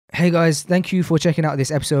Hey guys, thank you for checking out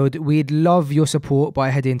this episode. We'd love your support by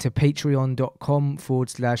heading to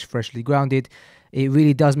patreon.com/freshlygrounded. It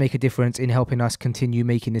really does make a difference in helping us continue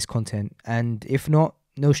making this content. And if not,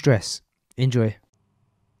 no stress. Enjoy.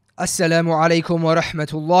 Assalamu alaikum wa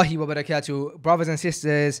rahmatullahi wa barakatuh. Brothers and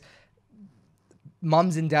sisters,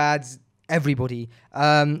 mums and dads, everybody.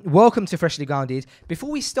 Welcome to Freshly Grounded.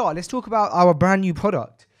 Before we start, let's talk about our brand new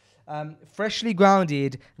product. Freshly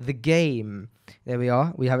Grounded, the game. There we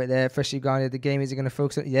are. We have it there. Freshly Grounded, the game. Is it going to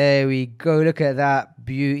focus on? There we go. Look at that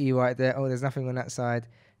beauty right there. Oh, there's nothing on that side.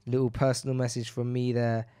 Little personal message from me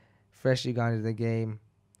there. Freshly Grounded, the game.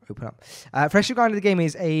 Open up. Freshly Grounded, the game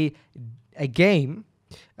is a game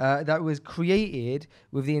that was created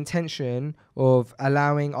with the intention of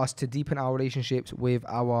allowing us to deepen our relationships with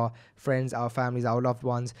our friends, our families, our loved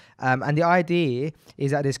ones. And the idea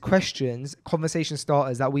is that there's questions, conversation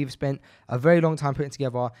starters that we've spent a very long time putting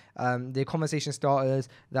together. They're conversation starters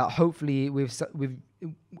that hopefully we've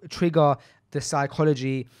trigger the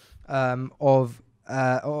psychology of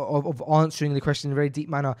answering the question in a very deep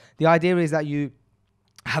manner. The idea is that you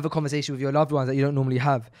have a conversation with your loved ones that you don't normally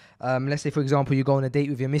have. Let's say, for example, you go on a date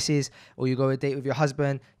with your missus, or you go on a date with your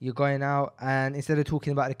husband, you're going out, and instead of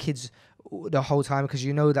talking about the kids the whole time, because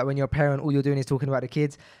you know that when you're a parent, all you're doing is talking about the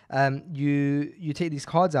kids, you take these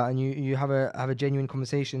cards out and you have a genuine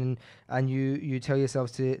conversation, and you tell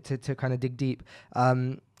yourselves to kind of dig deep.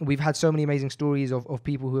 We've had so many amazing stories of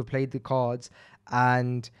people who have played the cards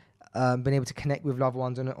and been able to connect with loved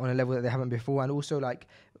ones on a level that they haven't before, and also like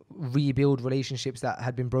rebuild relationships that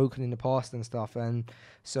had been broken in the past and stuff. And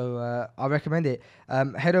so I recommend it.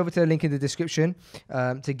 Head over to the link in the description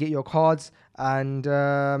to get your cards. And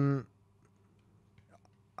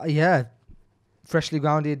yeah, Freshly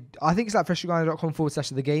Grounded, I think it's like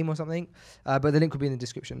freshlygrounded.com/the game or something, but the link will be in the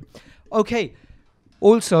description. Okay.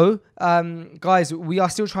 Also, guys, we are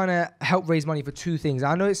still trying to help raise money for two things.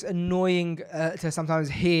 I know it's annoying to sometimes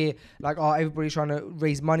hear like, oh, everybody's trying to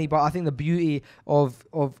raise money, but I think the beauty of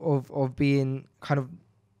being kind of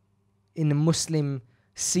in the Muslim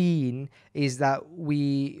scene is that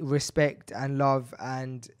we respect and love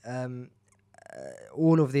and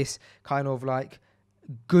all of this kind of like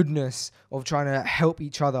goodness of trying to help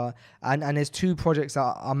each other. And there's two projects that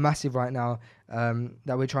are massive right now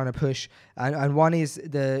that we're trying to push, and one is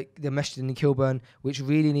the masjid in Kilburn, which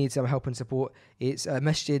really needs some help and support. It's a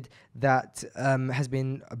masjid that has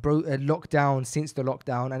been locked down since the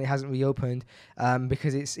lockdown, and it hasn't reopened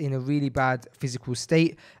because it's in a really bad physical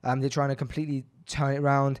state. They're trying to completely turn it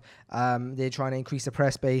around. They're trying to increase the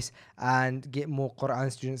prayer space and get more Quran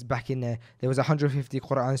students back in there. There was 150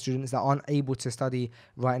 Quran students that aren't able to study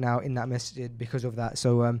right now in that masjid because of that.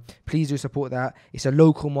 So please do support that. It's a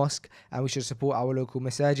local mosque, and we should support our local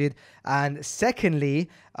masajid. And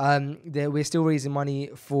secondly, we're still raising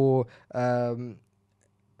money for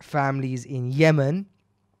families in Yemen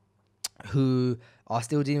who are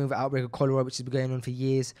still dealing with the outbreak of cholera, which has been going on for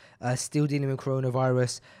years, still dealing with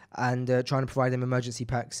coronavirus, and trying to provide them emergency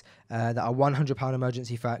packs that are £100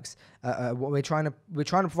 emergency packs. We're trying to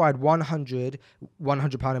provide 100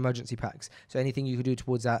 £100 emergency packs. So anything you could do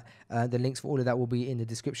towards that, the links for all of that will be in the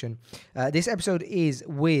description. This episode is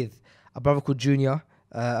with a brother called Junior,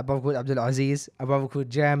 a brother called Abdul Aziz, a brother called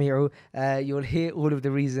Jami'u. You'll hear all of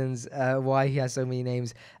the reasons why he has so many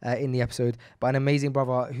names in the episode. But an amazing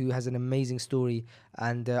brother who has an amazing story.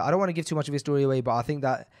 And I don't want to give too much of his story away, but I think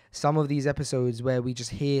that some of these episodes where we just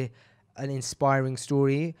hear an inspiring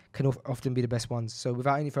story can often be the best ones. So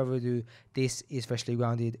without any further ado, this is Freshly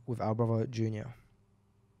Grounded with our brother Junior.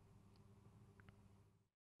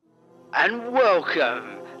 And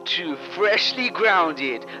welcome to Freshly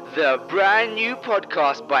Grounded, the brand new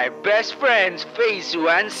podcast by best friends Faisal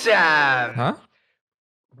and Sam. Huh?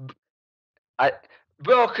 I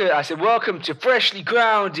said welcome to Freshly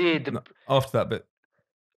Grounded, No, after that bit.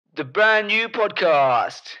 the brand new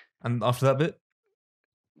podcast And after that bit?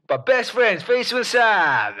 by best friends Faisal and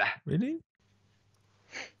Sam. Really?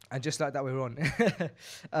 And just like that, we're on.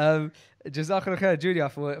 Jazakallah khair, Junior,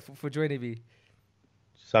 for joining me.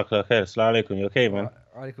 Jazakallah khair. Assalamu alaikum. You okay, man?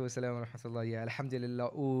 Alaikum assalam wa rahmatullah. Yeah, alhamdulillah,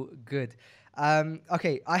 all good.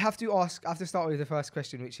 Okay, I have to start with the first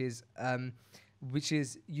question, which is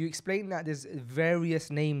you explain that there's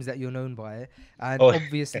various names that you're known by, and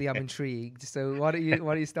obviously I'm intrigued. So why don't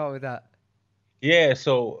you start with that? Yeah.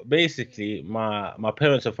 So basically, my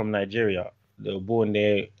parents are from Nigeria. They were born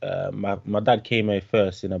there. My dad came here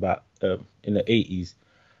first in about in the 80s,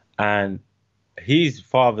 and his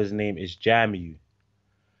father's name is Jamiu.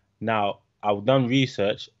 Now I've done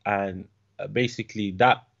research, and basically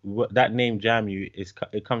that name Jamiu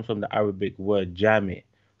it comes from the Arabic word jami,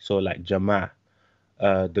 so like jama.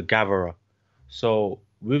 the gatherer. So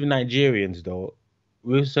with Nigerians though,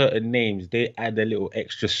 with certain names, they add a little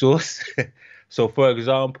extra sauce. So for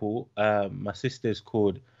example, my sister's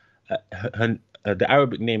called the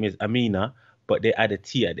Arabic name is Amina, but they add a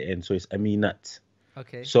T at the end, so it's Aminat.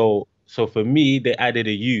 Okay. So for me, they added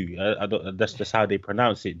a U. I don't. That's just how they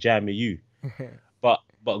pronounce it, Jamiu.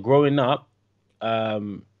 But growing up,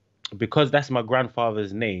 um, because that's my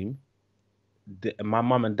grandfather's name, my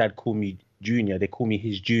mum and dad call me Junior. They call me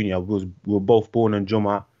his Junior. We were both born on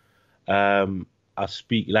Juma. I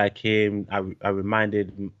speak like him. I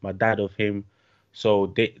reminded my dad of him.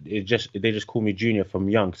 So they just call me Junior from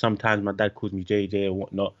young. Sometimes my dad calls me JJ and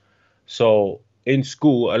whatnot. So in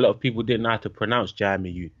school, a lot of people didn't know how to pronounce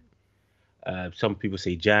Jamiu. Some people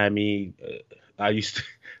say Jammy. I used to,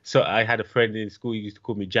 so I had a friend in school who used to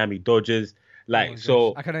call me Jammy Dodgers. Oh my Like gosh,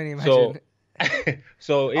 so, I can only so, imagine.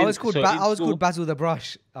 in I was called school, Basil the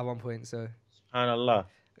Brush at one point. So subhanallah.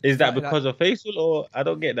 Is that like, because of Faisal or I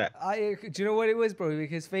don't get that? do you know what it was, bro?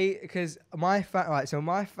 Because right, so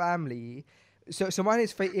my family, so mine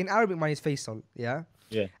is in Arabic. Mine is Faisal, yeah.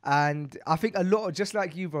 Yeah, And I think just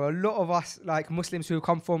like you, bro, a lot of us like Muslims who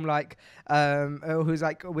come from like who's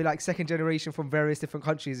like we're like second generation from various different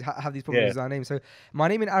countries have these problems yeah, with our name. So my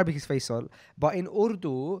name in Arabic is Faisal, but in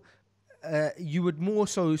Urdu, you would more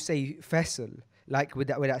so say Faisal, like with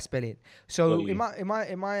that spelling. got So you.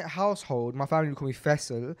 in my household, my family would call me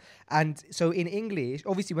Faisal, and so in English,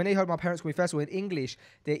 obviously when they heard my parents call me Faisal in English,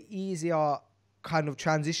 the easier kind of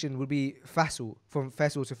transition would be Faisal, from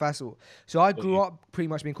Faisal to Faisal. So I grew up pretty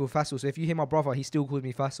much being called Faisal. So if you hear my brother, he still calls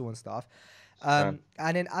me Faisal and stuff. And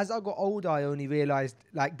then as I got older, I only realized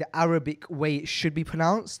like the Arabic way it should be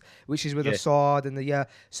pronounced, which is with a Saad and the yeah.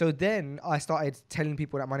 So then I started telling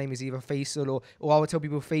people that my name is either Faisal or I would tell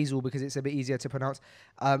people Faisal because it's a bit easier to pronounce.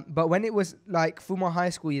 But when it was like through my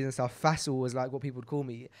high school years and stuff, Faisal was like what people would call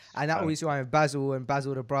me, and that always why I'm Basil and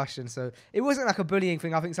Basil the Brush, and so it wasn't like a bullying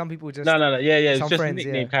thing. I think some people just No. Yeah, yeah. It's some just a friends,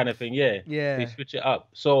 nickname yeah, kind of thing. Yeah, they yeah. switch it up.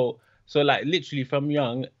 So like literally from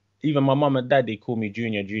young, even my mum and dad they call me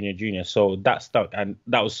Junior, Junior, Junior. So that stuck, and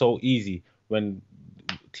that was so easy when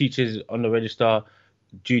teachers on the register,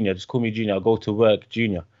 Junior, just call me Junior. I'll go to work,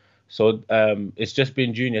 Junior. So it's just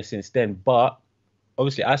been Junior since then. But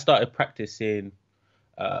obviously, I started practicing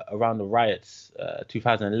around the riots,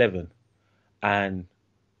 2011, and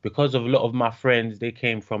because of a lot of my friends, they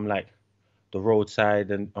came from like the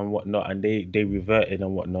roadside and whatnot, and they reverted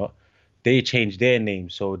and whatnot. They changed their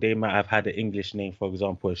name, so they might have had an English name, for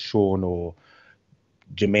example, as Sean or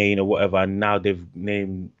Jermaine or whatever, and now they've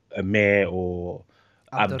named Amir or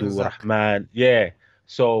Abdul Abdul Razak. Rahman. Yeah.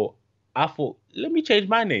 So I thought, let me change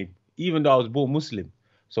my name, even though I was born Muslim.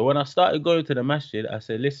 So when I started going to the masjid, I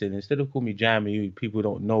said, listen, instead of calling me Jami, people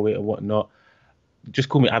don't know it and whatnot, just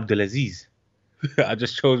call me Abdulaziz. I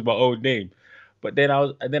just chose my own name. But then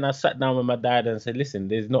I sat down with my dad and said, listen,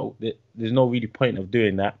 there's no really point of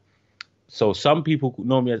doing that. So some people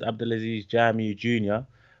know me as Abdulaziz Jami Jr.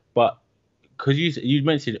 But because you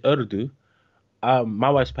mentioned Urdu, my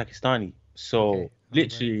wife's Pakistani. Okay. So Oh,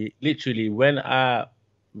 right. literally when I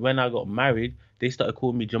got married, they started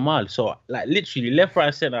calling me Jamal. So like literally left, right,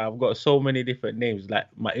 and center, I've got so many different names. Like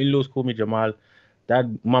my in-laws call me Jamal,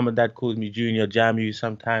 mom and dad calls me Junior, Jamu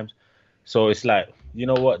sometimes. So it's like, you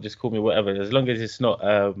know what, just call me whatever, as long as it's not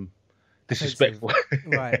Offensive, disrespectful.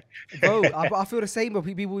 right, bro? I feel the same, but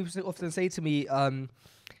people often say to me,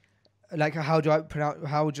 like, how would you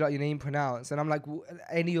like your name pronounced? And I'm like,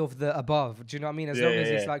 any of the above. Do you know what I mean? As long as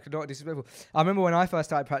it's like not disrespectful. I remember when I first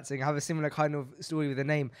started practicing, I have a similar kind of story with the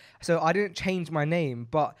name. So I didn't change my name,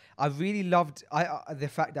 but I really loved the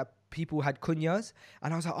fact that people had kunyas,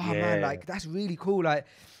 and I was like, oh man, Yeah. like that's really cool, like.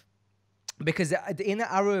 Because in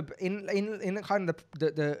the Arab, in the kind of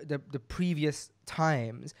the previous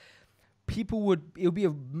times, it would be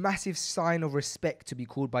a massive sign of respect to be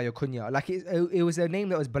called by your kunya. Like it was a name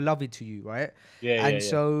that was beloved to you, right? And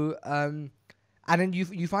so and then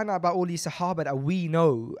you find out about all these Sahaba that we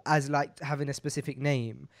know as like having a specific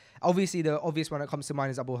name. Obviously, the obvious one that comes to mind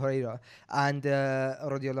is Abu Hurairah and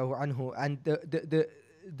radiyallahu anhu. And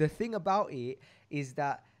the thing about it is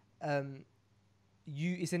that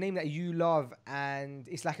it's a name that you love, and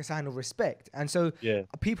it's like a sign of respect. And so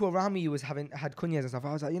people around me had kunyas and stuff.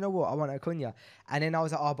 I was like, you know what, I want a kunya. And then I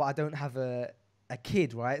was like, oh, but I don't have a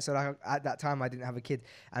kid, right? So like, at that time I didn't have a kid,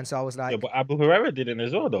 and so I was like, Yeah, but Abu Hurairah didn't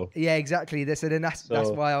as well though. yeah, exactly. So then that's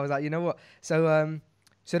why I was like, you know what? So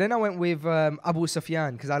then I went with Abu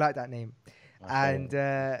Sufyan because I like that name. And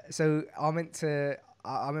so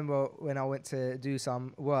I remember when I went to do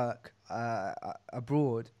some work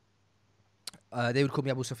abroad, they would call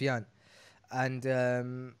me Abu Sufyan.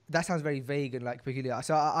 and that sounds very vague and like peculiar.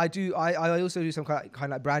 So I also do some kind of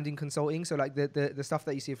like branding consulting. So like the stuff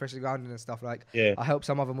that you see at Freshly Grounded and stuff, like Yeah. I help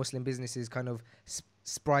some other Muslim businesses kind of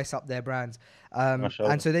spice up their brands. And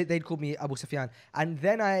Mashallah. so they'd call me Abu Sufyan. And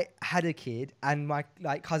then I had a kid, and my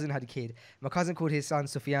like cousin had a kid. My cousin called his son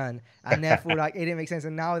Sufyan, and therefore like it didn't make sense.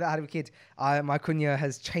 And now that I had a kid, my kunya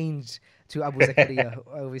has changed to Abu Zakaria,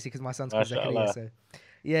 obviously because my son's called Zakaria. Mashallah. So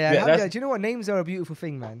yeah, Yeah, do you know what, names are a beautiful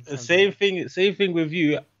thing, man? Same thing with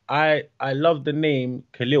you. I love the name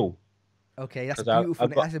Khalil. Okay, that's a 'Cause beautiful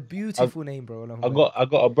name. That's a beautiful name, bro. I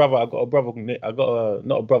got a brother.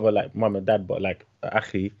 Not a brother like mum and dad, but like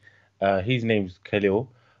Akhi. His name's Khalil.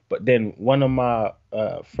 But then one of my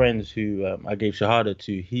friends who I gave Shahada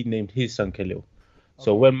to, he named his son Khalil.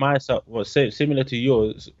 So when my son was similar to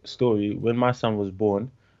your story, when my son was born,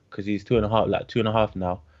 because he's 2.5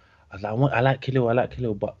 now, I was like, I like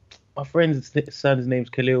Khalil, but my friend's son's name's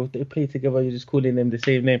Khalil. They play together. You're just calling them the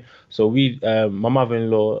same name. So my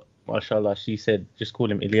mother-in-law, mashallah, she said just call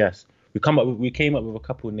him Ilyas. We came up with a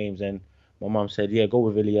couple of names, and my mom said, yeah, go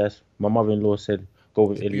with Ilyas. My mother-in-law said go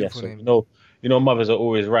with Ilyas. So you know, mothers are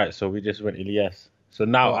always right. So we just went Ilyas. So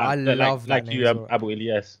now I love like that you, name as well. Abu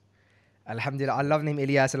Ilyas. Alhamdulillah, I love the name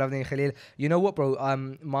Ilyas. I love the name Khalil. You know what, bro?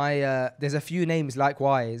 There's a few names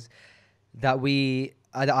likewise that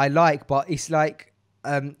I like, but it's like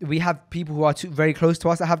we have people who are very close to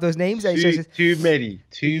us that have those names. Too many.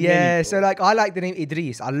 Yeah, so like I like the name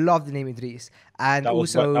Idris. I love the name Idris, and That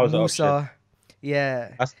was also an Musa. option.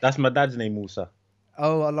 Yeah. That's my dad's name, Musa.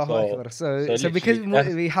 Oh, Allahu Akbar. So because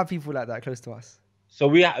we have people like that close to us. So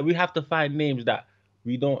we have to find names that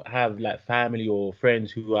we don't have like family or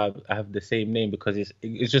friends who have the same name, because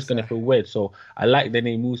it's just gonna feel weird. So I like the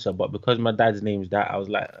name Musa, but because my dad's name is that, I was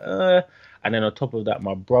like, and then on top of that,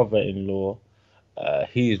 my brother-in-law,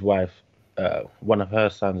 his wife, one of her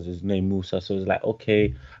sons is named Musa. So it's like,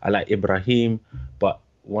 okay, I like Ibrahim, but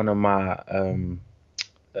one of my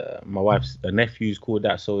my wife's nephews called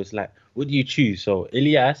that. So it's like, what do you choose? So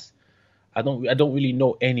Ilyas, I don't really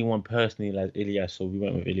know anyone personally like Ilyas, so we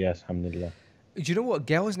went with Ilyas, alhamdulillah. Do you know what?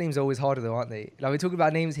 Girls' names are always harder though, aren't they? Like we're talking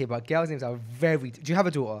about names here, but girls' names are very. Do you have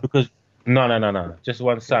a daughter? Because no, just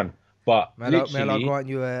one son. But May Allah grant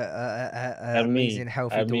you a amazing,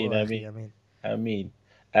 healthy daughter. I mean,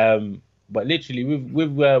 but literally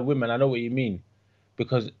with women, I know what you mean,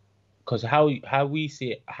 because how I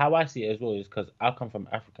see it as well is because I come from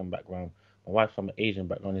African background, my wife's from an Asian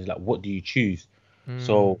background. Is like, what do you choose?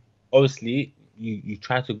 So obviously you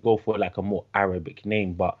try to go for like a more Arabic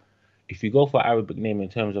name, but if you go for an Arabic name in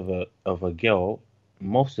terms of a girl,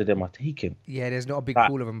 most of them are taken. Yeah, there's not a big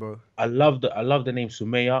pool of them, bro. I love the name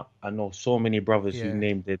Sumaya. I know so many brothers who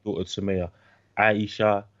named their daughter Sumaya,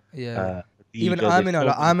 Aisha. Yeah. Even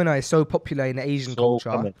Amina, Amina is so popular in the Asian culture.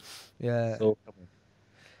 Common. Yeah. So common.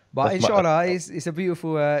 But inshallah, it's a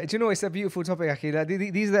beautiful. Do you know, it's a beautiful topic, actually. Like,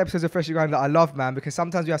 these are the episodes of Freshly Grounded that I love, man, because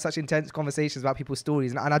sometimes we have such intense conversations about people's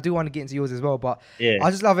stories, and I do want to get into yours as well. But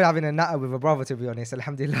I just love having a natter with a brother, to be honest.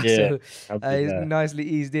 Alhamdulillah. Yeah, so it's nicely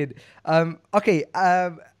eased in. Okay.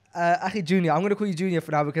 Akhi Junior, I'm going to call you Junior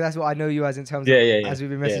for now because that's what I know you as in terms of as we've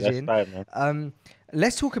been messaging. Yeah, that's fine, man.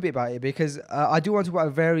 Let's talk a bit about it because I do want to talk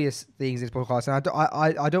about various things in this podcast, and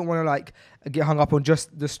I don't want to like get hung up on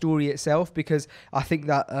just the story itself, because I think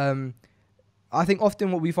that I think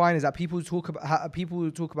often what we find is that people talk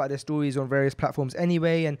about their stories on various platforms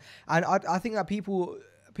anyway, and I think that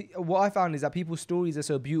what I found is that people's stories are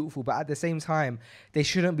so beautiful, but at the same time, they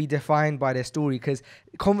shouldn't be defined by their story, because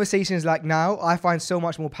conversations like now, I find so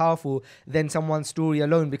much more powerful than someone's story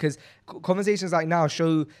alone, because conversations like now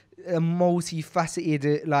show a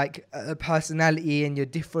multifaceted personality and the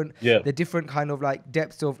different kind of like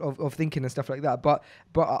depths of thinking and stuff like that. But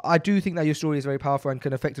I do think that your story is very powerful and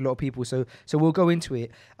can affect a lot of people. So we'll go into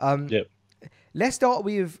it. Let's start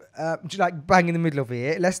with like bang in the middle of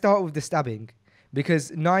it. Let's start with the stabbing.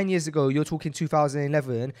 Because 9 years ago, you're talking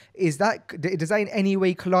 2011. Does that in any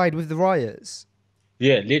way collide with the riots?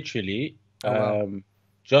 Yeah, literally.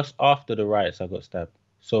 Just after the riots, I got stabbed.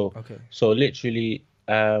 So literally.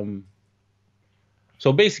 So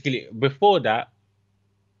basically, before that,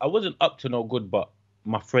 I wasn't up to no good, but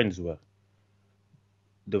my friends were.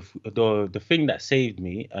 The thing that saved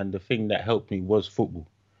me and the thing that helped me was football.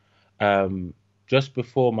 Just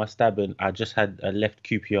before my stabbing, I left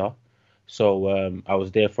QPR. So I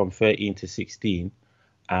was there from 13 to 16,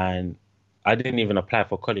 and I didn't even apply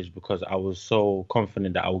for college because I was so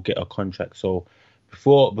confident that I would get a contract. So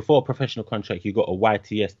before a professional contract, you got a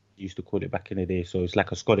YTS, used to call it back in the day. So it's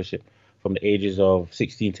like a scholarship from the ages of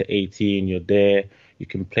 16 to 18. You're there, you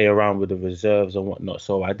can play around with the reserves and whatnot.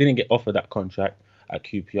 So I didn't get offered that contract at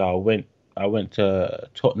QPR. I went I went to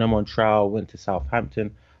Tottenham on trial. Went to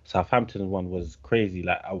Southampton. Southampton one was crazy.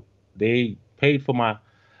 Like they paid for my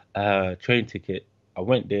train ticket. I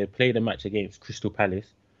went there, played a match against Crystal Palace.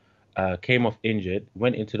 Came off injured.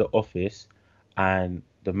 Went into the office, and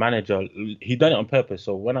the manager he done it on purpose.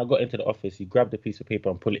 So when I got into the office, he grabbed a piece of paper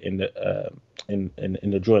and put it in the in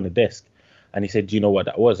the drawer in the desk, and he said, "Do you know what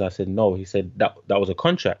that was?" I said, "No." He said that was a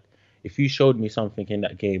contract. If you showed me something in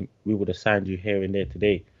that game, we would have signed you here and there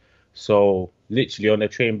today. So literally on the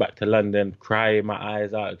train back to London, crying my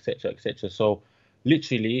eyes out, etc., etc. So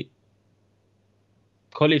literally,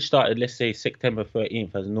 college started, let's say September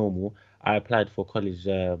 13th as normal. I applied for college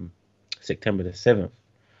September the 7th.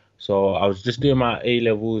 So I was just doing my A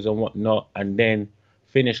levels and whatnot, and then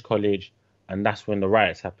finished college, and that's when the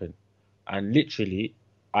riots happened. And literally,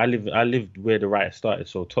 I lived where the riots started,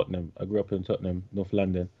 so Tottenham. I grew up in Tottenham, North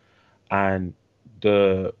London, and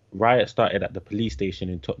the riot started at the police station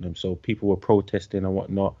in Tottenham. So people were protesting and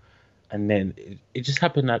whatnot, and then it just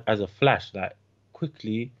happened like, as a flash, like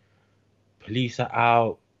quickly. Police are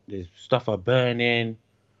out. There's stuff are burning.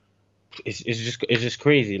 It's just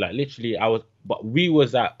crazy. Like literally, but we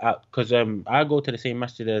was at because I go to the same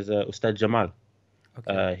masjid as Ustad Jamal.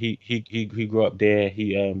 Okay. He grew up there.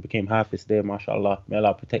 He became Hafiz there. MashaAllah. May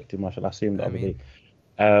Allah protect him. MashaAllah. I see him the I other day.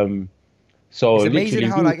 mean, So it's amazing literally,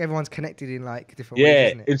 how like everyone's connected in like different ways, yeah,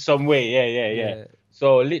 isn't it? in some way, yeah. Yeah.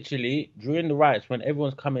 So literally during the riots, when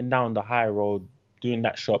everyone's coming down the high road, doing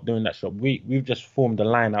that shop, we've just formed a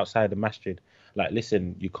line outside the masjid. Like,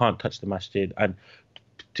 listen, you can't touch the masjid. And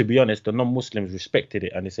to be honest, the non-Muslims respected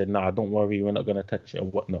it and they said, "Nah, don't worry, we're not gonna touch it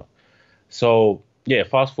and whatnot." So yeah,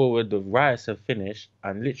 fast forward, the riots have finished,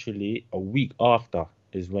 and literally a week after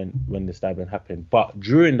is when the stabbing happened. But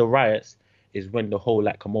during the riots is when the whole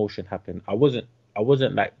like commotion happened. I wasn't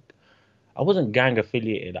like I wasn't gang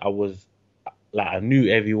affiliated. I was like I knew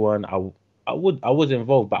everyone. I was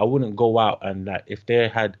involved, but I wouldn't go out and like if they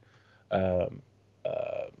had um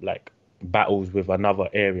like battles with another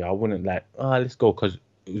area, I wouldn't like let's go because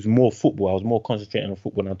it was more football. I was more concentrating on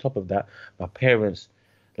football. And on top of that, my parents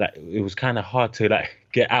like it was kind of hard to like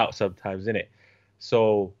get out sometimes, innit?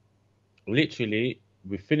 So literally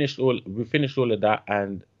we finished all of that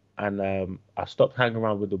and I stopped hanging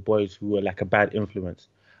around with the boys who were like a bad influence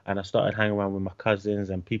and I started hanging around with my cousins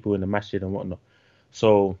and people in the masjid and whatnot.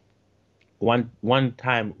 So one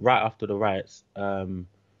time right after the riots,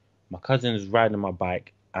 my cousin was riding my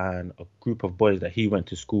bike and a group of boys that he went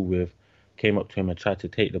to school with came up to him and tried to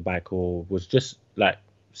take the bike or was just like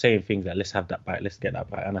saying things like let's have that bike, let's get that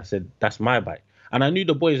bike. And I said, that's my bike. And I knew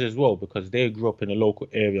the boys as well because they grew up in the local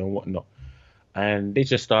area and whatnot. And they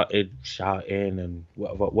just started shouting and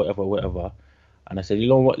whatever. And I said, you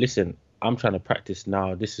know what, listen, I'm trying to practice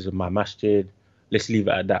now. This is my masjid. Let's leave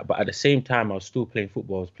it at that. But at the same time, I was still playing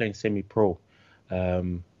football. I was playing semi-pro.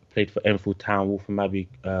 Played for Enfield Town, Waltham Abbey,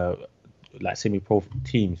 like semi-pro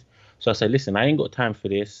teams. So I said, listen, I ain't got time for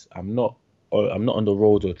this. I'm not on the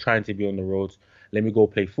roads or trying to be on the roads. Let me go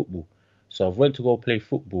play football. So I went to go play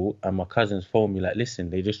football, and my cousins phoned me like, listen,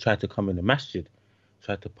 they just tried to come in the masjid,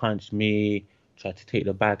 tried to punch me, tried to take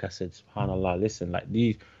the bag. I said, Subhanallah, listen, like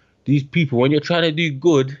these people, when you're trying to do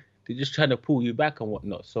good, they're just trying to pull you back and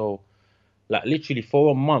whatnot. So like literally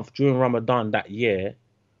for a month during Ramadan that year,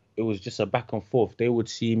 it was just a back and forth. They would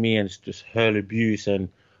see me and just hurl abuse, and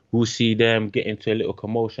we'll see them get into a little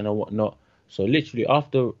commotion and whatnot. So literally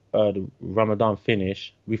after the Ramadan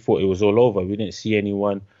finished, we thought it was all over. We didn't see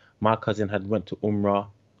anyone. My cousin had went to Umrah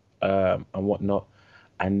and whatnot,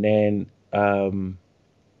 and then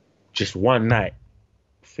just one night,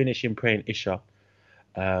 finishing praying Isha,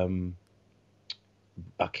 um,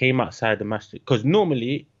 I came outside the masjid because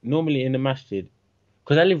normally in the masjid,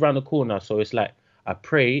 because I live around the corner, so it's like I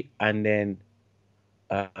pray and then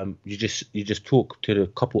you just talk to the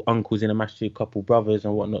couple uncles in the masjid, couple brothers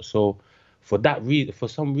and whatnot. So for that reason, for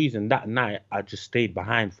some reason, that night I just stayed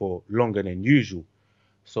behind for longer than usual.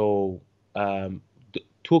 So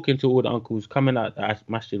talking to all the uncles, coming out the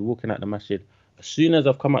masjid, walking out the masjid. As soon as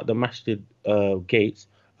I've come out the masjid gates,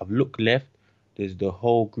 I've looked left. There's the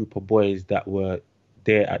whole group of boys that were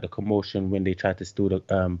there at the commotion when they tried to steal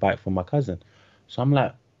the bike from my cousin. So I'm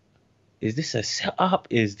like, is this a setup?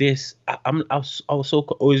 Is this I was so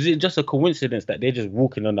or is it just a coincidence that they're just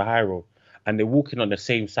walking on the high road and they're walking on the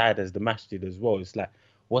same side as the masjid as well? It's like,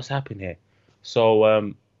 what's happened here?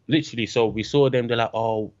 So literally, so we saw them. They're like,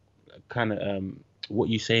 oh, kind of what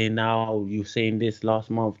you saying now? You saying this last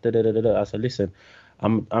month? Da, da, da, da, da. I said, listen,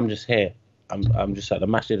 I'm just here. I'm just at the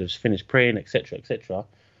masjid. I just finished praying, etc., etc.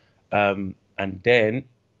 And then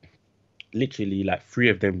literally like three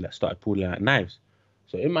of them like started pulling out knives.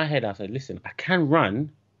 So in my head, I said, listen, I can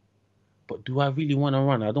run, but do I really want to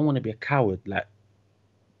run? I don't want to be a coward. Like,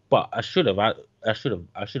 but I should have. I should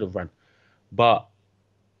have run. But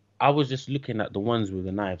I was just looking at the ones with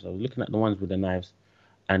the knives. I was looking at the ones with the knives,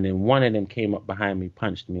 and then one of them came up behind me,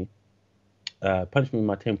 punched me in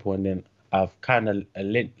my temple, and then I've kind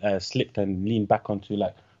of slipped and leaned back onto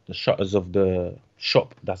like the shutters of the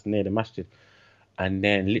shop that's near the masjid, and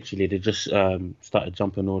then literally they just started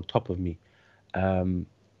jumping on top of me, and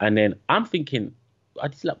then I'm thinking, I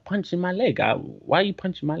just like punching my leg. Why are you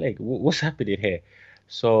punching my leg? What's happening here?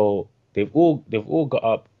 So they've all got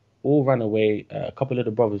up, all ran away. A couple of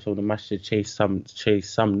the brothers from the masjid chased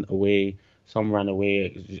some away, some ran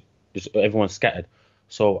away. Just everyone scattered.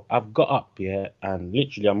 So I've got up, yeah, and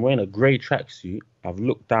literally I'm wearing a grey tracksuit. I've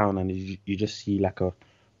looked down and you just see like a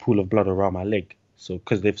pool of blood around my leg. So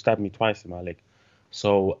because they've stabbed me twice in my leg.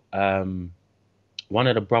 So one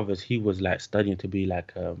of the brothers, he was like studying to be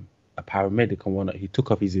like a paramedic and whatnot. He took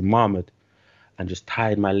off his imamad and just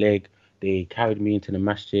tied my leg. They carried me into the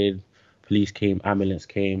masjid. Police came, ambulance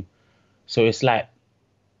came. So it's like,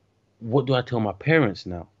 what do I tell my parents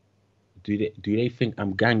now? Do they think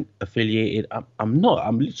I'm gang affiliated? I'm not.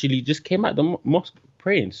 I'm literally just came out the mosque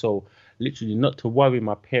praying. So literally not to worry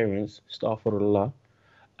my parents, astaghfirullah.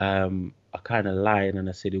 I kind of lied and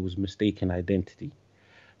I said it was mistaken identity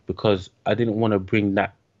because I didn't want to bring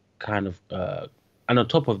that kind of and on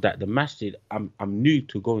top of that, the masjid, I'm new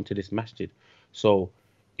to going to this masjid. So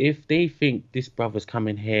if they think this brother's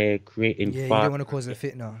coming here creating Yeah, you fun, don't want to cause a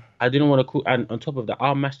fitna. I didn't want to. And on top of that,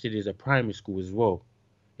 our masjid is a primary school as well.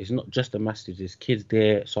 It's not just a masjid, there's kids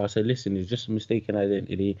there. So I said, listen, it's just a mistaken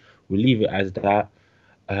identity. We'll leave it as that.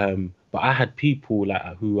 But I had people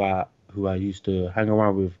like who I used to hang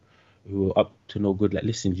around with who were up to no good. Like,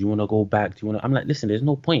 listen, do you want to go back? Do you want to? I'm like, listen, there's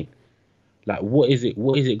no point. Like, what is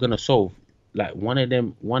it gonna solve? Like, one of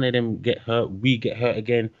them get hurt, we get hurt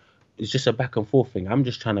again. It's just a back and forth thing. I'm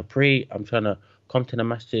just trying to pray. I'm trying to come to the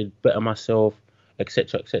masjid, better myself,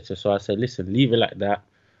 etc., etc. So I said, listen, leave it like that.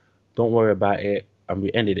 Don't worry about it. And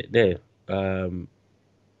we ended it there.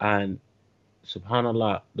 And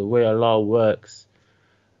subhanallah, the way Allah works,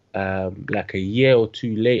 like a year or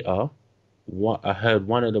two later, I heard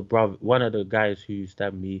one of the guys who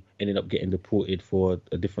stabbed me ended up getting deported for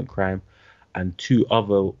a different crime, and two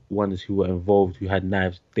other ones who were involved who had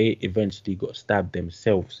knives, they eventually got stabbed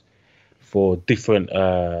themselves for different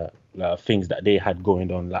things that they had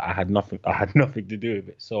going on. Like I had nothing to do with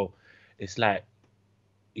it. So it's like,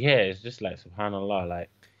 yeah, it's just like subhanallah, like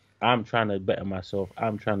I'm trying to better myself,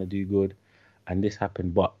 I'm trying to do good, and this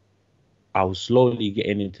happened. But I was slowly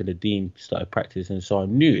getting into the deen, started practicing, so I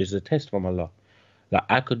knew it's a test from Allah. Like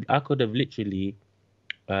I could have literally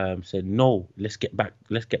said no, let's get back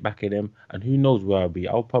at them, and who knows where I'll be.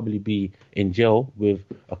 I'll probably be in jail with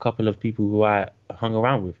a couple of people who I hung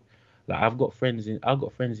around with. Like I've got friends in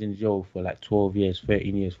jail for like 12 years,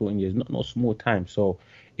 13 years, 14 years, not small time. So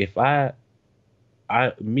if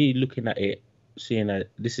me looking at it, seeing that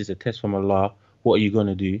this is a test from Allah, what are you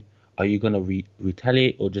gonna do? Are you gonna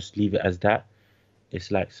retaliate or just leave it as that? It's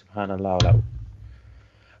like subhanallah, like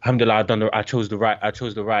alhamdulillah, I chose the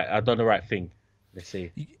right thing. Let's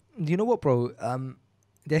say. You know what, bro?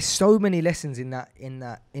 There's so many lessons in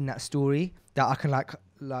that story that I can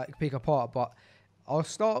like pick apart. But I'll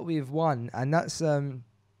start with one, and that's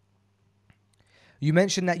you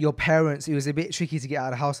mentioned that your parents, it was a bit tricky to get out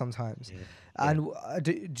of the house sometimes. Yeah. And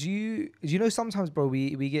do you know sometimes, bro,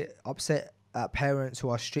 we get upset at parents who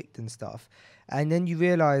are strict and stuff, and then you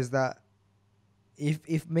realize that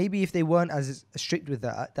if maybe if they weren't as strict with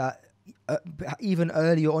that even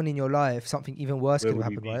earlier on in your life, something even worse could have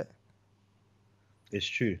happened, right? It's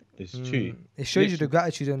true. It's true. It shows you the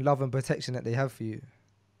gratitude and love and protection that they have for you.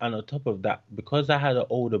 And on top of that, because I had an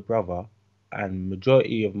older brother, and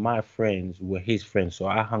majority of my friends were his friends, so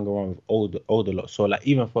I hung around with older lot. So like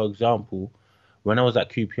even for example, when I was at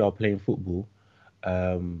QPR playing football,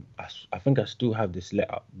 I think I still have this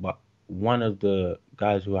letter, but one of the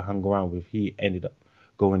guys who I hung around with, he ended up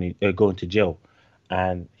going to jail,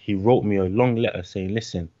 and he wrote me a long letter saying,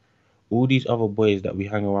 listen, all these other boys that we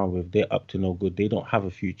hang around with, they're up to no good. They don't have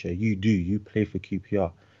a future. You do. You play for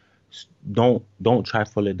QPR. Don't try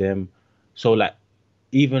follow them. So like,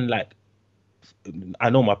 even like, I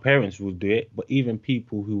know my parents would do it, but even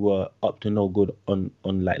people who were up to no good on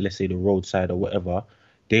like, let's say the roadside or whatever,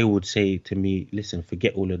 they would say to me, listen,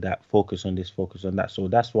 forget all of that, focus on this, focus on that. So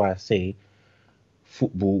that's why I say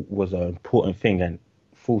football was an important thing. And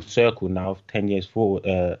full circle now, 10 years forward,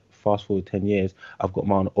 fast forward 10 years, I've got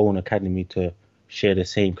my own academy to share the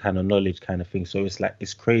same kind of knowledge kind of thing. So it's like,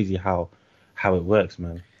 it's crazy how it works,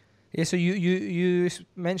 man. Yeah, so you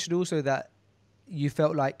mentioned also that you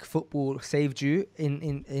felt like football saved you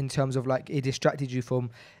in terms of like it distracted you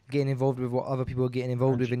from getting involved with what other people are getting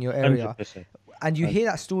involved with in your area. 100%. And you hear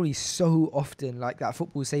that story so often, like that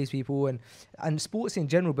football saves people and sports in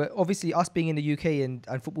general. But obviously, us being in the UK and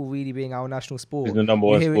football really being our national sport, It's the number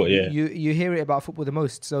one sport, yeah. You hear it about football the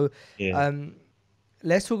most. So, Yeah.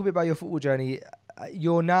 let's talk a bit about your football journey.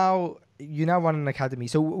 You now run an academy.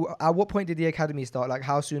 So, at what point did the academy start? Like,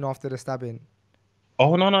 how soon after the stabbing?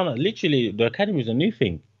 Oh, no. Literally, the academy is a new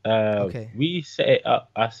thing. Okay. We set it up.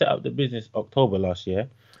 I set up the business October last year.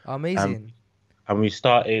 Amazing. And we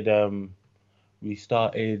started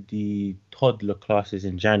the toddler classes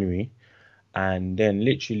in January. And then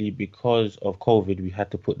literally because of COVID, we had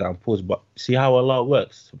to put that on pause. But see how Allah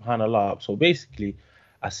works, subhanAllah. So basically,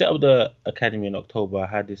 I set up the academy in October. I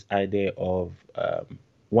had this idea of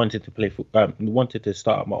wanted to play football, wanted to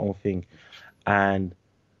start up my own thing. And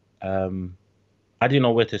I didn't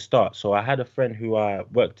know where to start. So I had a friend who I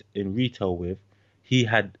worked in retail with. He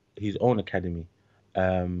had his own academy.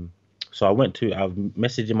 So I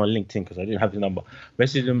messaged him on LinkedIn because I didn't have his number.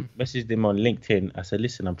 Messaged him on LinkedIn. I said,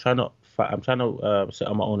 listen, I'm trying to set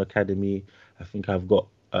up my own academy. I think I've got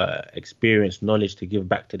experience, knowledge to give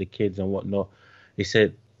back to the kids and whatnot. He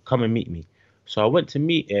said, come and meet me. So I went to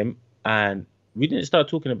meet him, and we didn't start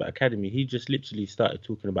talking about academy. He just literally started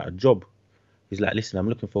talking about a job. He's like, listen, I'm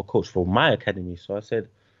looking for a coach for my academy. So I said,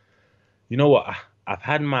 you know what? I've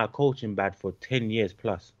had my coaching badge for 10 years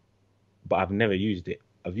plus, but I've never used it.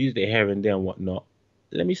 I've used it here and there and whatnot.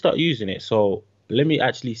 Let me start using it. So let me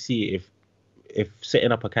actually see if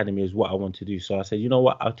setting up academy is what I want to do. So I said, you know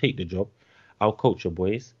what? I'll take the job. I'll coach your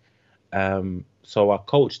boys. So I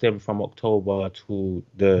coached them from October to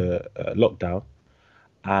the lockdown.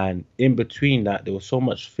 And in between that, there was so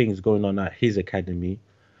much things going on at his academy.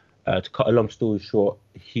 To cut a long story short,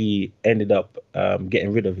 he ended up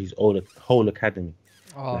getting rid of his whole academy.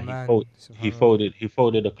 Oh, Like, man. he folded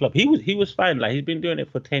the club. He was fine. Like, he's been doing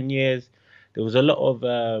it for 10 years. There was a lot of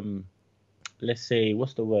let's say,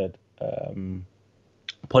 what's the word?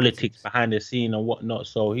 Politics behind the scene and whatnot.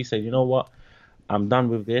 So he said, you know what? I'm done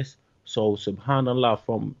with this. So subhanallah,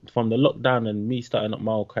 from the lockdown and me starting up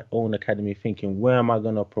my own academy, thinking, where am I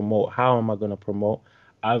gonna promote? How am I gonna promote?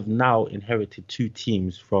 I've now inherited 2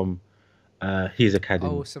 teams from his academy.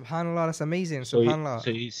 Oh, subhanallah, that's amazing. So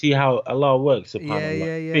Subhanallah. you see how Allah works,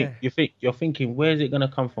 subhanallah. Yeah. You're thinking, where is it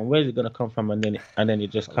gonna come from? Where is it gonna come from? And then it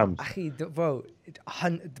just comes. Akhi, bro,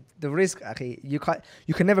 the risk, akhi, you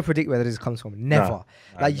can never predict where the risk comes from. Never.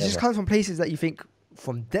 Like, it just comes from places that you think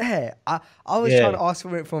from there. I was trying to ask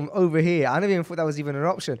for it from over here. I never even thought that was even an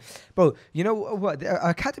option. Bro, you know what? The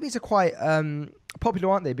academies are quite popular,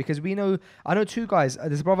 aren't they? Because I know 2 guys.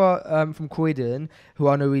 There's a brother from Croydon who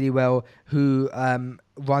I know really well who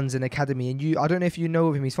runs an academy, and I don't know if you know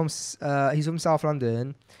of him. He's from South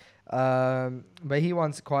London, but he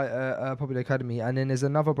runs quite a popular academy. And then there's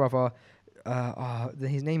another brother.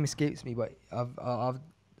 His name escapes me, but I've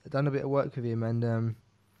done a bit of work with him, and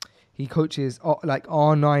he coaches like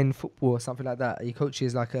R9 football or something like that. He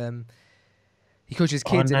coaches like he coaches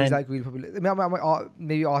kids, R9. And he's like really popular.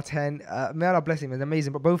 Maybe R10. May Allah bless him. It's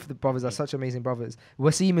amazing. But both of the brothers are such amazing brothers.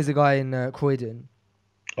 Wasim is a guy in Croydon.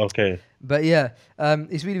 Okay. But yeah,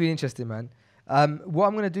 it's really, really interesting, man. What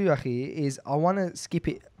I'm gonna do, Akhi, is I want to skip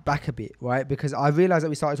it back a bit, right? Because I realized that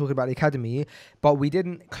we started talking about the academy, but we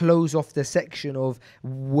didn't close off the section of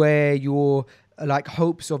where your like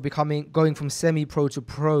hopes of going from semi-pro to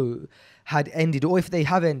pro had ended, or if they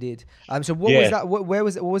have ended. So what was that? What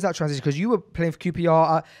was that transition? Because you were playing for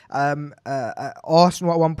QPR,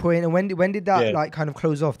 Arsenal at one point, and when did that like kind of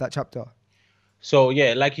close off that chapter? So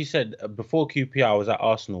yeah, like you said, before QPR I was at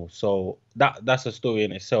Arsenal, so that's a story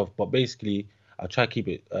in itself. But basically, I'll try to keep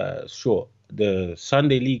it short. The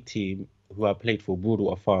Sunday League team who I played for,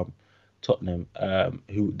 Broadwater Farm, Tottenham,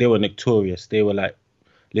 who they were notorious. They were like,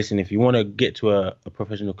 listen, if you want to get to a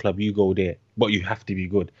professional club, you go there, but you have to be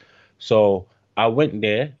good. So I went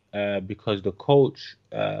there because the coach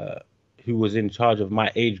who was in charge of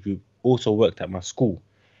my age group also worked at my school.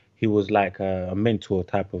 He was like a mentor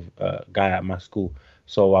type of guy at my school.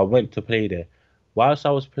 So I went to play there. Whilst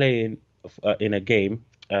I was playing in a game,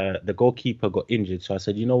 the goalkeeper got injured. So I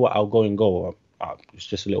said, you know what, I'll go and goal. It's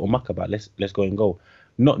just a little muck about. Let's go and goal.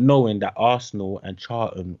 Not knowing that Arsenal and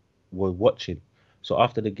Charlton were watching. So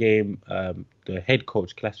after the game, the head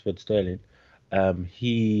coach, Clasford Sterling,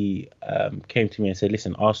 he came to me and said,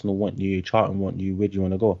 listen, Arsenal want you, Charlton want you, where do you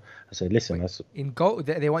want to go? I said, listen. Wait, in goal?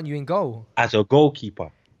 They want you in goal? As a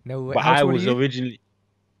goalkeeper. No way. But I was originally,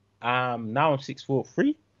 now I'm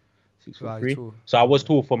 6'3". 6'3". So I was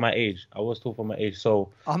tall for my age. So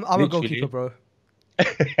I'm a goalkeeper, bro.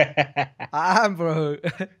 I am, bro.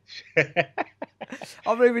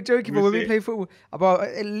 I'm not even joking, but when we play football, about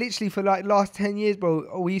literally for like last 10 years,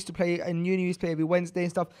 bro, we used to play in uni, we used to play every Wednesday and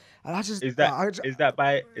stuff. And I just, Is that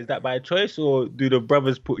by choice, or do the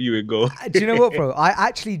brothers put you in goal? do you know what, bro? I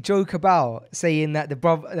actually joke about saying that the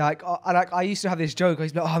brother, like I used to have this joke. I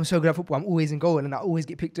used to be like, oh, I'm so good at football, I'm always in goal, and I always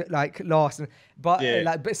get picked like last, and but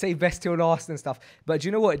say best till last and stuff. But do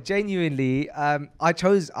you know what? Genuinely, I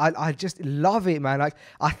just love it, man. Like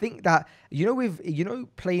I think that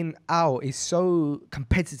playing out is so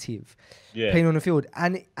competitive. Playing on the field,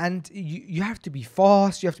 and you have to be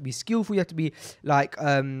fast, you have to be skillful, you have to be like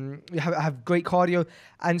you have great cardio.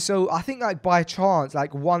 And so I think like by chance,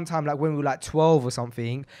 like one time, like when we were like 12 or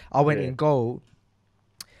something, I went in goal.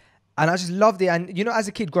 And I just loved it. And, as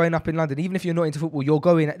a kid growing up in London, even if you're not into football, you're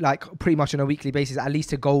going like pretty much on a weekly basis, at least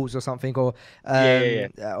to goals or something, or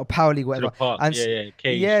Power League, whatever. And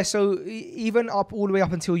so even all the way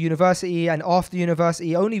up until university, and after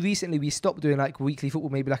university, only recently we stopped doing like weekly football,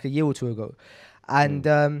 maybe like a year or two ago. And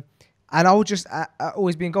I would just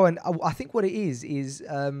always be going. I think what it is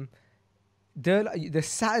the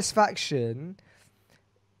satisfaction.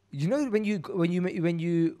 When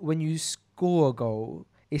you score a goal,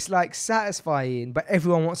 it's like satisfying, but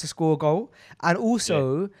everyone wants to score a goal. And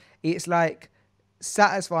also it's like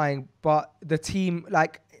satisfying, but the team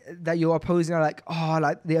like that you're opposing are like, oh,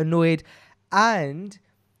 like they're annoyed. And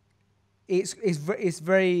it's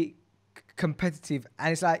very competitive,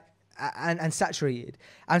 and it's like and saturated.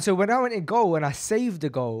 And so when I went in goal and I saved the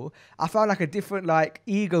goal, I found like a different like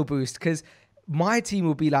ego boost, because my team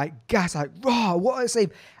would be like gas, like, raw, what a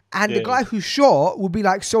save. And the guy who shot would be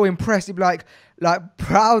like so impressed. He'd be like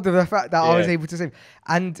proud of the fact that I was able to save.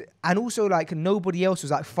 And also like nobody else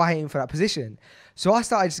was like fighting for that position. So I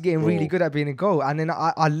started just getting really good at being a goal. And then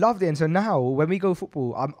I loved it. And so now when we go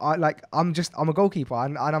football, I'm a goalkeeper,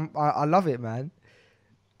 and I love it, man.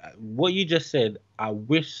 What you just said, I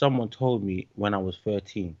wish someone told me when I was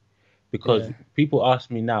 13, because people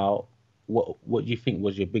ask me now, what do you think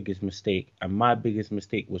was your biggest mistake? And my biggest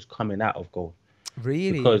mistake was coming out of goal.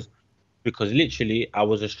 Really? Because literally I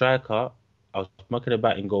was a striker. I was mucking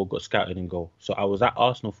about in goal, got scouted in goal. So I was at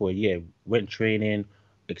Arsenal for a year, went training,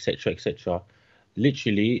 etc., etc.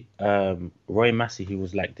 Literally, Roy Massey, he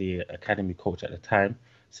was like the academy coach at the time,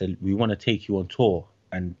 said, we want to take you on tour.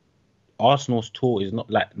 And Arsenal's tour is not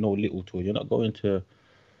like no little tour. You're not going to,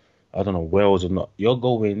 I don't know, Wales or not. You're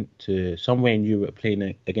going to somewhere in Europe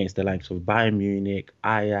playing against the likes of Bayern Munich,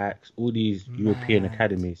 Ajax, all these European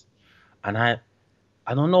academies. And I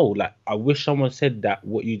don't know, like, I wish someone said that,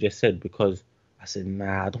 what you just said, because I said,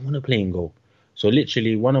 nah, I don't want to play in goal. So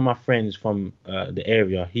literally, one of my friends from the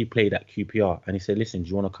area, he played at QPR, and he said, listen, do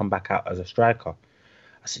you want to come back out as a striker?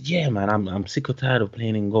 I said, yeah, man, I'm sick or tired of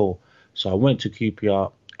playing in goal. So I went to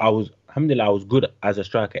QPR. Alhamdulillah, I was good as a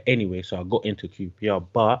striker anyway, so I got into QPR.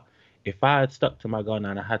 But if I had stuck to my gun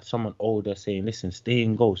and I had someone older saying, listen, stay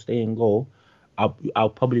in goal, I'll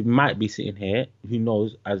probably might be sitting here, who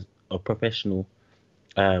knows, as a professional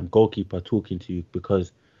goalkeeper talking to you,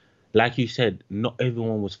 because like you said, not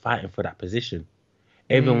everyone was fighting for that position.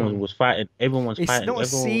 Everyone was fighting. It's not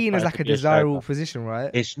seen as like a desirable position,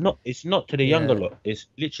 right? It's not to the younger lot. It's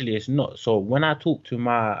not. So when I talk to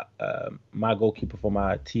my my goalkeeper for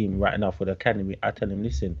my team right now for the academy, I tell him,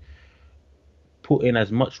 listen, put in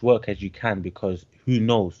as much work as you can, because who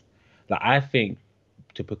knows? Like, I think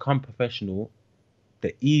to become professional,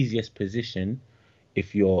 the easiest position,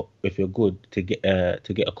 if you're good, to get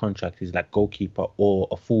a contract is like goalkeeper or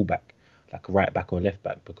a fullback, like a right back or left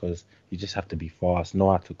back, because you just have to be fast, know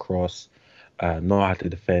how to cross, know how to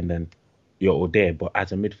defend, and you're all there. But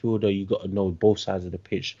as a midfielder, you got to know both sides of the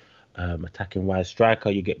pitch, attacking wise. Striker,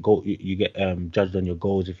 you get judged on your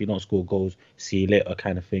goals. If you don't score goals, see you later,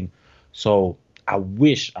 kind of thing. So I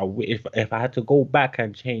wish if I had to go back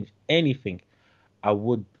and change anything, I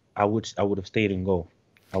would have stayed in goal.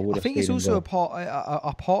 I think it's also a part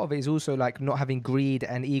of it is also like not having greed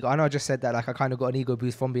and ego. I know I just said that, like, I kind of got an ego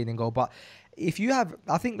boost from being in goal, but if you have,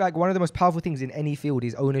 I think like one of the most powerful things in any field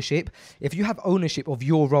is ownership. If you have ownership of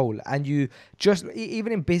your role, and you just,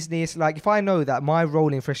 even in business, like if I know that my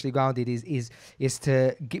role in Freshly Grounded is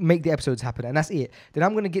to make the episodes happen, and that's it, then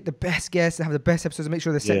I'm going to get the best guests and have the best episodes and make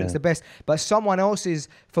sure the set looks the best. But someone else is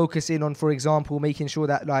focusing on, for example, making sure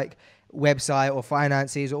that like website or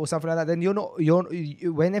finances or something like that, then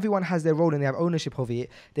when everyone has their role and they have ownership of it,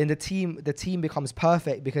 then the team becomes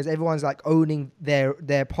perfect, because everyone's like owning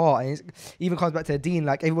their part. And it even comes back to the dean,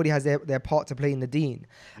 like everybody has their part to play in the dean.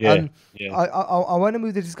 I want to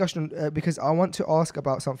move the discussion because I want to ask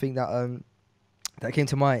about something that came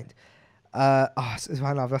to mind.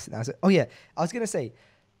 Subhanallah, I've lost it now. Oh yeah, I was gonna say,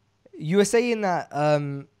 you were saying that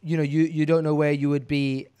you don't know where you would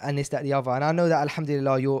be and this, that, the other, and I know that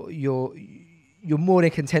alhamdulillah you're more than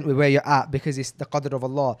content with where you're at because it's the qadr of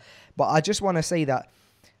Allah. But I just want to say that,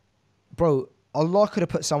 bro, Allah could have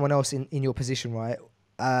put someone else in your position, right?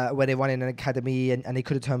 Where they won in an academy and they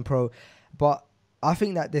could have turned pro. But I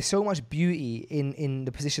think that there's so much beauty in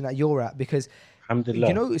the position that you're at because, Alhamdulillah.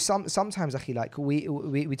 you know, sometimes, Akhi, like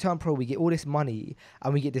we turn pro, we get all this money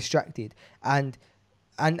and we get distracted. And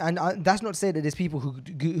that's not to say that there's people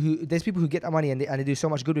who get that money and they do so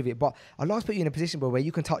much good with it, but Allah's put you in a position, bro, where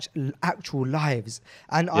you can touch actual lives.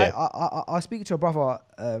 And Yeah. I was speaking to a brother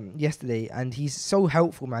yesterday, and he's so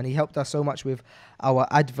helpful, man. He helped us so much with our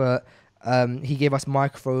advert. He gave us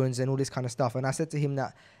microphones and all this kind of stuff. And I said to him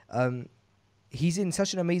that he's in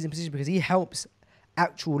such an amazing position because he helps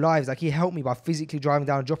actual lives. Like, he helped me by physically driving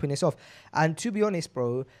down and dropping this off. And to be honest,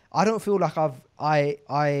 bro, I don't feel like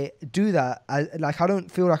I do that. I don't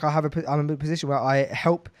feel like I'm in a position where I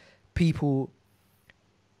help people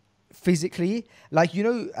physically, like, you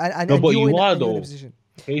know. No, but you are you're in though. a position.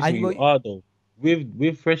 Basically, you are though.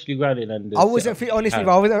 With Freshly Grounded and the I wasn't setup honestly, you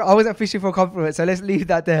bro, have. I wasn't fishing for a compliment. So let's leave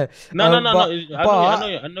that there. No. But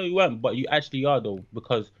I know you weren't, but you actually are though,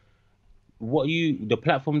 because the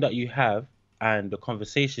platform that you have and the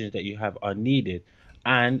conversations that you have are needed,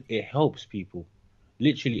 and it helps people.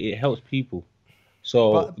 Literally, it helps people.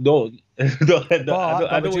 So don't, I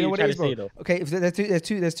know what you're trying to say though. Okay, if there's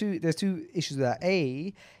two issues with that.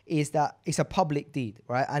 A is that it's a public deed,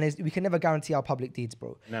 right? And we can never guarantee our public deeds,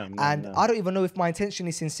 bro. No. I don't even know if my intention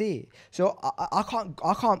is sincere. So I can't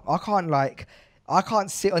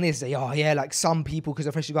sit on this and say, oh yeah, like some people because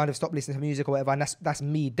they're freshly grounded have stopped listening to music or whatever, and that's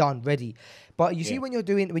me done, ready. But you see, when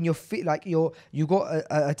you're fit, like you got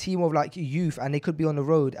a team of like youth, and they could be on the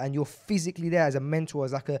road, and you're physically there as a mentor,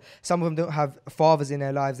 as like some of them don't have fathers in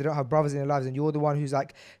their lives, they don't have brothers in their lives, and you're the one who's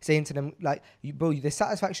like saying to them, like, bro, the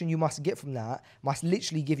satisfaction you must get from that must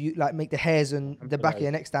literally give you, like, make the hairs on the back of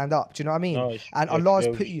your neck stand up. Do you know what I mean? No, and Allah's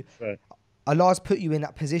put you in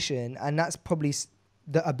that position, and that's probably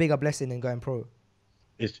a bigger blessing than going pro.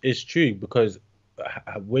 It's true, because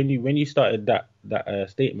when you started that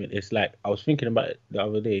statement, it's like I was thinking about it the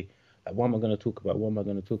other day. Like, what am I going to talk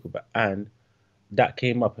about? And that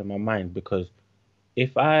came up in my mind, because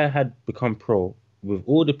if I had become pro with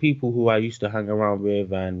all the people who I used to hang around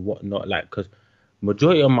with and whatnot, like, because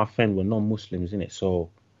majority of my friends were non-Muslims, innit?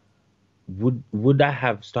 So would I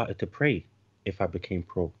have started to pray if I became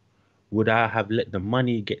pro? Would I have let the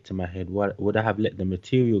money get to my head? Would I have let the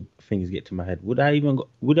material things get to my head? Would I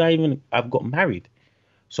even have got married?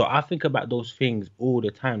 So I think about those things all the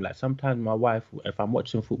time. Like, sometimes my wife, if I'm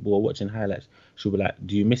watching football or watching highlights, she'll be like,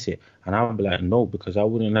 do you miss it? And I'll be like, no, because I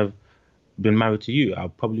wouldn't have been married to you. I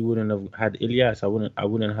probably wouldn't have had Ilyas. I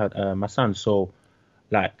wouldn't have had my son. So,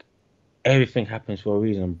 like, everything happens for a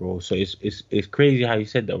reason, bro. So it's crazy how you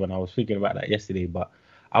said that when I was thinking about that yesterday. But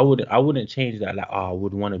I wouldn't change that. Like, I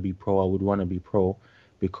would want to be pro.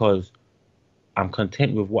 Because I'm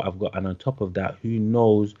content with what I've got. And on top of that, who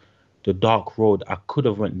knows the dark road I could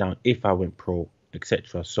have went down if I went pro,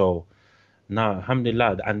 etc. So now,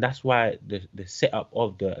 alhamdulillah, and that's why the setup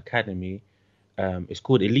of the academy, it's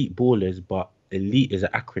called Elite Ballers, but Elite is an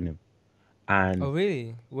acronym. And oh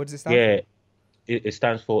really? What does it stand for? It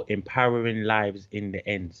stands for Empowering Lives in the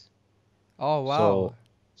Ends. Oh wow!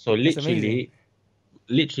 So literally,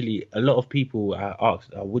 a lot of people ask,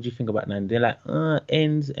 what do you think about that? And they're like,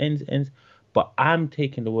 ends. But I'm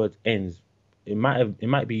taking the word ends. It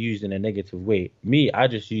might be used in a negative way. Me, I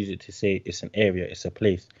just use it to say it's an area, it's a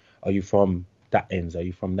place. Are you from that ends? Are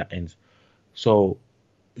you from that ends? So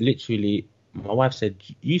literally, my wife said,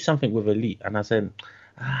 use something with elite. And I said,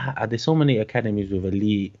 are there so many academies with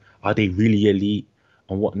elite? Are they really elite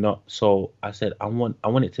and whatnot? So I said, I want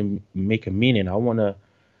it to make a meaning. I want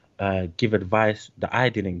to give advice that I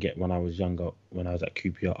didn't get when I was younger, when I was at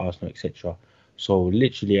QPR, Arsenal, etc. So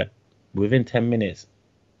literally, within 10 minutes,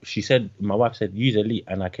 my wife said, use elite,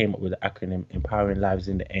 and I came up with the acronym Empowering Lives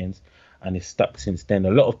in the Ends, and it's stuck since then. A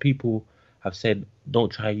lot of people have said,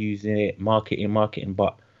 don't try using it, marketing,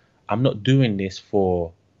 but I'm not doing this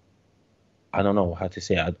for, I don't know how to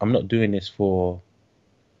say it. I'm not doing this for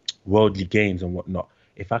worldly gains and whatnot.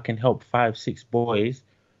 If I can help 5-6 boys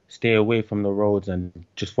stay away from the roads and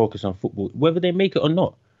just focus on football, whether they make it or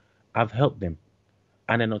not, I've helped them.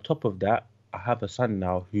 And then on top of that, I have a son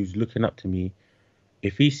now who's looking up to me.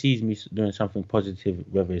 If he sees me doing something positive,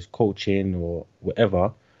 whether it's coaching or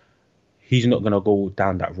whatever, he's not going to go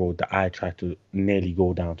down that road that I tried to nearly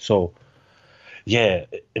go down. So Yeah,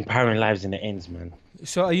 empowering lives in the ends, man.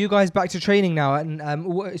 So are you guys back to training now? And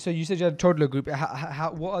so you said you had a toddler group.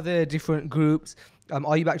 What are the different groups?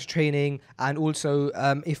 Are you back to training? And also,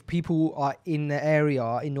 if people are in the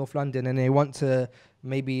area in North London and they want to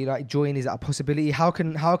maybe like join, is that a possibility? How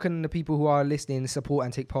can the people who are listening support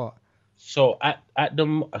and take part? So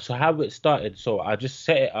so how it started. So I just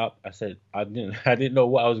set it up. I said I didn't know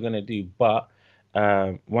what I was gonna do, but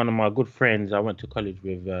one of my good friends I went to college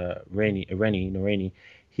with, Rainy,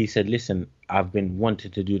 he said, "Listen, I've been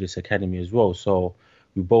wanting to do this academy as well." So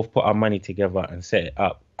we both put our money together and set it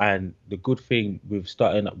up. And the good thing with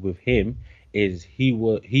starting up with him is he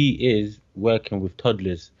is working with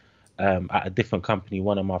toddlers at a different company.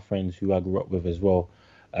 One of my friends who I grew up with as well,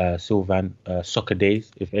 Sylvan, Soccer Days.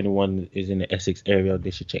 If anyone is in the Essex area,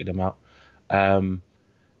 they should check them out. Um,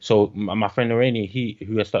 so my friend Lorraine,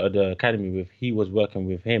 who I started the academy with, he was working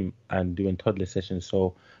with him and doing toddler sessions.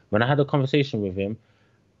 So when I had a conversation with him,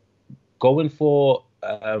 going for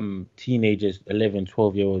teenagers, 11,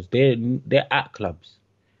 12 year olds, they're at clubs.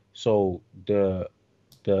 So the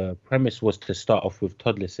premise was to start off with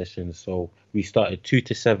toddler sessions. So we started 2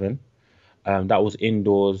 to 7. That was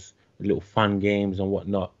indoors, little fun games and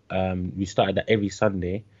whatnot. We started that every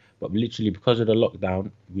Sunday, but literally because of the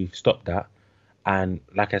lockdown, we've stopped that. And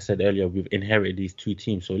like I said earlier, we've inherited these two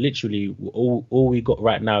teams. So literally, all we got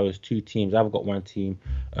right now is two teams. I've got one team,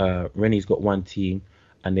 Rennie's got one team,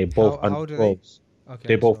 and they're both How under old are they? 12s. Okay,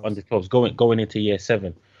 They're under both 12s. under 12s, going into year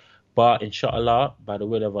 7. But inshallah, by the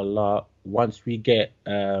will of Allah, once we get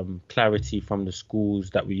clarity from the schools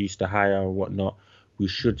that we used to hire or whatnot, we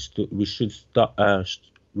should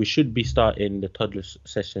be starting the toddler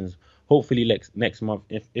sessions hopefully next month,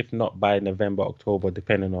 if not by November, October,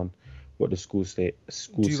 depending on what the Do schools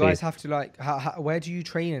you say. guys have to like? Where do you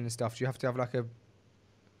train and stuff? Do you have to have like a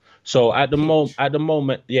So pitch? at the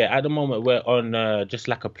moment we're on just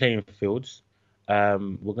like a playing fields. We're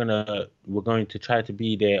going to try to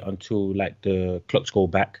be there until like the clocks go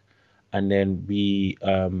back, and then we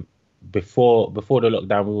before the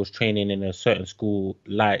lockdown we was training in a certain school,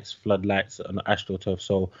 lights, floodlights on AstroTurf.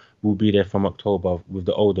 So we'll be there from October with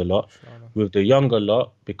the older lot. Inshallah. With the younger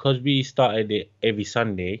lot, because we started it every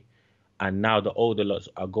Sunday, and now the older lots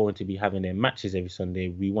are going to be having their matches every Sunday.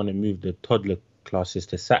 We want to move the toddler classes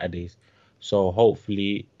to Saturdays. So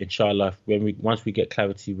hopefully, inshallah, when we once we get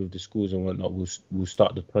clarity with the schools and whatnot, we'll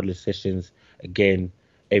start the toddler sessions again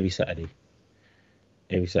every Saturday.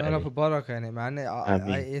 Every No, Saturday. put barakah in it, man. It I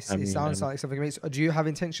sounds mean. like something amazing. Do you have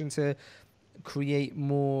intention to create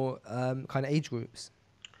more kind of age groups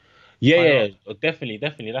Yeah, higher yeah, up? definitely,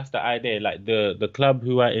 definitely. That's the idea. Like the club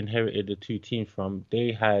who I inherited the two teams from,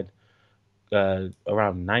 they had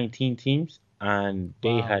around 19 teams, and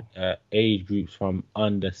they had Wow. age groups from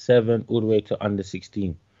under 7 all the way to under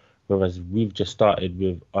 16, whereas we've just started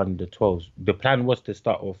with under 12s. The plan was to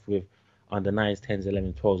start off with under 9s, 10s,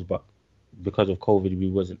 11, 12s, but because of COVID, we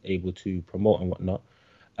wasn't able to promote and whatnot.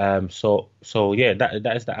 So yeah,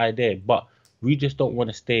 that is the idea. But we just don't want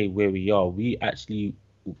to stay where we are. We actually,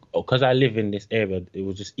 because I live in this area, it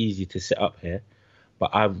was just easy to set up here.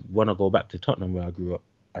 But I want to go back to Tottenham where I grew up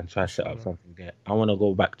and try to set up Inshallah. something there. I want to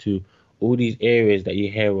go back to all these areas that you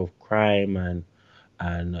hear of crime and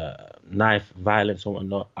knife violence and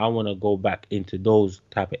whatnot. I want to go back into those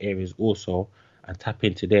type of areas also and tap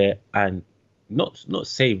into there and not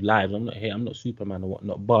save lives. I'm not here. I'm not Superman or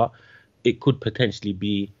whatnot, but it could potentially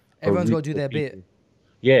be a Everyone's got to route do for their bit. people.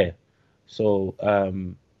 Yeah. So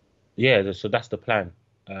yeah, so that's the plan.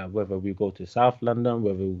 Whether we go to South London,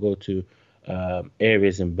 whether we go to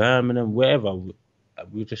areas in Birmingham, wherever,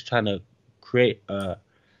 we're just trying to create a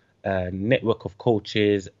network of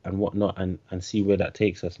coaches and whatnot, and see where that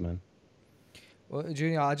takes us, man. Well,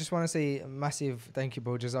 Junior, I just want to say a massive thank you,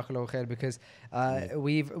 bro. Jazakallah khair, because Yeah,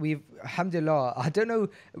 alhamdulillah, I don't know,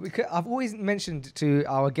 I've always mentioned to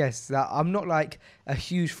our guests that I'm not like a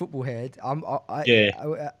huge football head.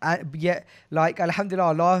 yeah, Yet, like, alhamdulillah,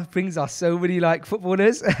 Allah brings us so many like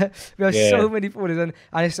footballers. We have yeah, so many footballers, and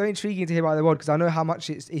it's so intriguing to hear about the world because I know how much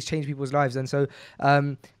it's changed people's lives. And so,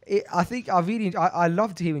 I think I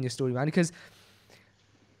loved hearing your story, man, because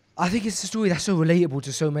I think it's a story that's so relatable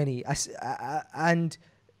to so many. And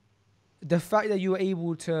the fact that you were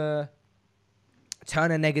able to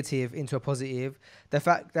turn a negative into a positive, the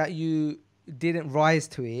fact that you didn't rise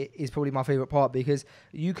to it is probably my favorite part, because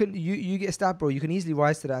you get stabbed, bro. You can easily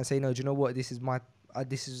rise to that and say, no, do you know what?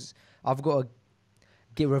 I've got to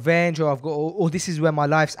get revenge, or or this is where my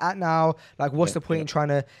life's at now. Like, what's yeah, the point yeah, in trying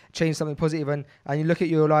to change something positive? And you look at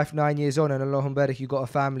your life 9 years on, and Allahumma barak, you got a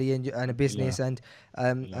family and a yeah, business, and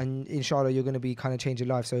yeah, inshallah you're going to be kind of changing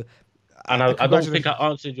life. So And I don't think I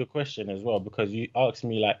Congratulations. answered your question as well because you asked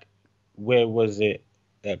me like, where was it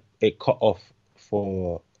it cut off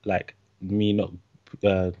for like me not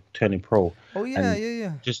turning pro, Oh yeah, and yeah,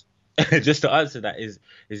 yeah. just just to answer that is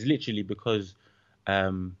literally because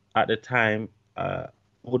at the time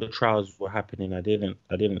all the trials were happening. I didn't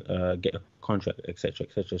get a contract, etc.,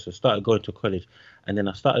 etc. So I started going to college, and then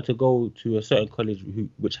I started to go to a certain college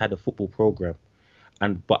which had a football program,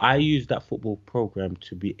 and but I used that football program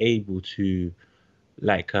to be able to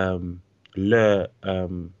like lure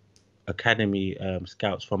academy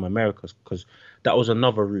scouts from America because that was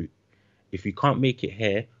another route. If you can't make it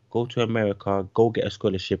here, go to America, go get a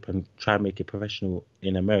scholarship and try and make it professional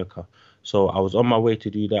in America. So I was on my way to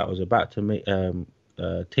do that. I was about to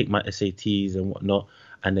take my SATs and whatnot,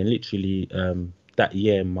 and then literally that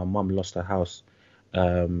year my mum lost her house.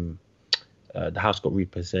 Um, the house got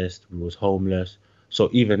repossessed. We was homeless. So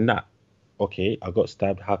even that, okay, I got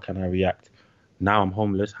stabbed. How can I react? Now I'm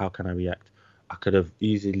homeless. How can I react? I could have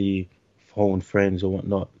easily phoned friends or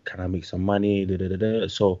whatnot. Can I make some money? Da, da, da, da.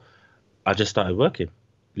 So I just started working.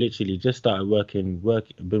 Literally, just started working.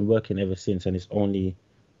 Been working ever since, and it's only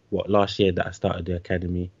what last year that I started the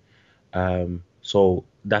academy. So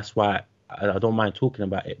that's why I don't mind talking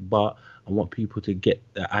about it, but I want people to get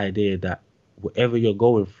the idea that whatever you're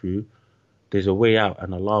going through, there's a way out,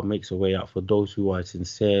 and Allah makes a way out for those who are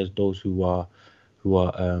sincere, those who are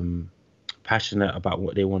passionate about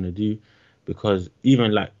what they want to do. Because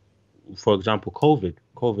even like, for example,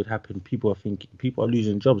 COVID happened. People are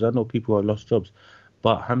losing jobs. I know people have lost jobs,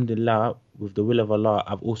 but alhamdulillah, with the will of Allah,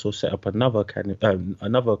 I've also set up another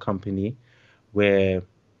company where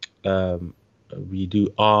um, we do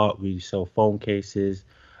art, we sell phone cases.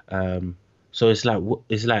 Um, so it's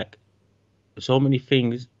like so many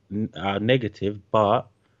things are negative, but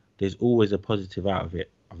there's always a positive out of it.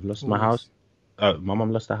 I've lost my house. Always. My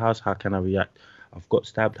mum lost her house. How can I react? I've got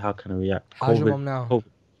stabbed. How can I react? How's your mom now? COVID.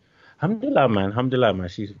 Alhamdulillah, man. Alhamdulillah, man.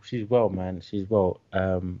 She's well, man. She's well.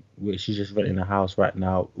 She's just renting a house right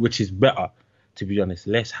now, which is better, to be honest.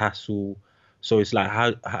 Less hassle. So it's like,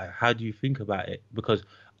 how do you think about it? Because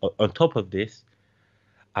on top of this,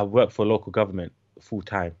 I work for local government full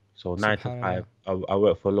time. So 9 to 5, Subhanallah. I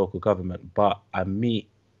work for local government, but I meet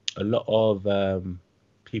a lot of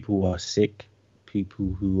people who are sick,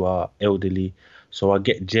 people who are elderly. So I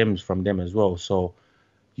get gems from them as well. So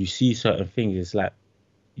you see certain things. It's like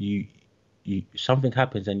you something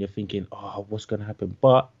happens and you're thinking, oh, what's gonna happen?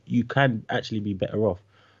 But you can actually be better off.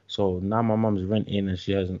 So now my mum's renting and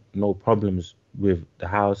she has no problems with the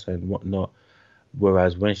house and whatnot.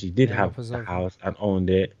 Whereas when she did May Allah have the preserve her. house and owned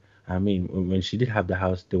it, I mean, when she did have the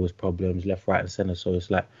house, there was problems left, right, and center. So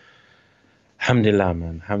it's like, alhamdulillah,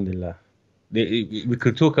 man, alhamdulillah. We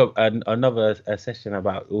could talk another session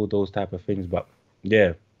about all those type of things, but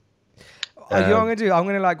yeah, You know what I'm um, gonna do? I'm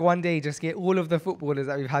gonna like one day just get all of the footballers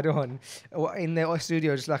that we've had on in the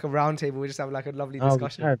studio, just like a round table. We just have like a lovely no, we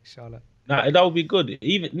discussion, can. inshallah. Nah, that would be good.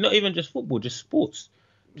 Even not even just football, just sports.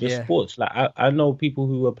 Just Yeah, sports. Like I know people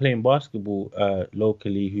who are playing basketball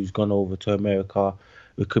locally who's gone over to America.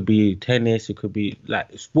 It could be tennis, it could be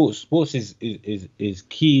like sports. Sports is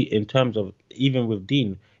key in terms of even with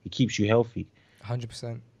Dean, it keeps you healthy.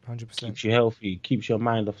 100%, 100%. Keeps you healthy, keeps your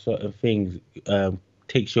mind off certain things,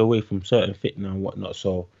 takes you away from certain fitness and whatnot.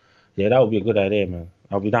 So yeah, that would be a good idea, man.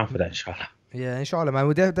 I'll be down for that, inshallah. Yeah, inshallah, man.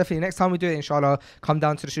 We'll definitely next time we do it, inshallah, come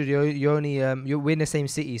down to the studio. We're in the same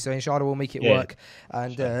city, so inshallah we'll make it Yeah, work,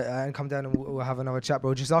 and inshallah. come down and we'll have another chat,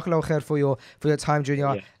 bro. Jazakallah khair for your time,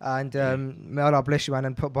 Junior, Yeah, and yeah, may Allah bless you, man,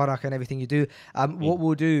 and put barak and everything you do. yeah. What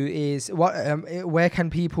we'll do is where can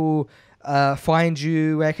people find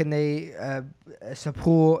you? Where can they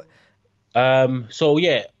support? So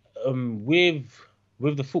yeah,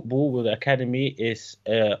 with the football, with the academy, is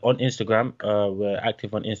on Instagram. We're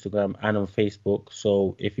active on Instagram and on Facebook.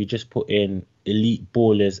 So if you just put in Elite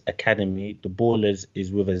Ballers Academy, the Ballers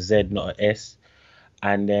is with a Z, not a S.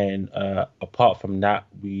 And then apart from that,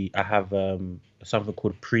 I have something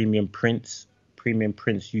called Premium Prints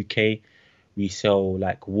UK. We sell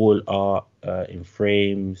like wall art in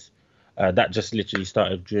frames. That just literally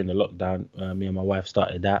started during the lockdown. Me and my wife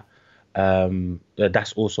started that. That's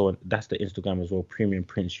the Instagram as well. Premium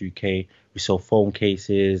Prints UK. We sell phone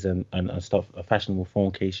cases and stuff, fashionable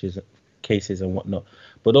phone cases and whatnot.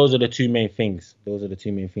 But those are the two main things. Those are the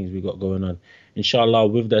two main things we got going on. Inshallah,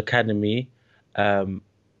 with the academy, um,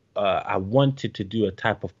 I wanted to do a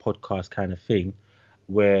type of podcast kind of thing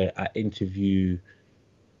where I interview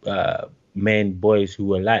uh, men, boys who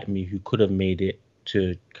were like me, who could have made it,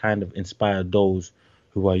 to kind of inspire those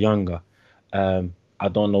who are younger. I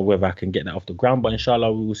don't know whether I can get that off the ground, but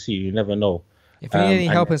inshallah we will see. You never know. If you need any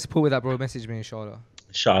help and support with that, bro, message me, inshallah.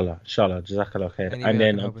 Inshallah, jazakallah khair. Any way I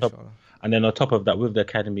can help, inshallah. And then on top of that, with the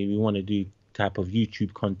academy, we want to do type of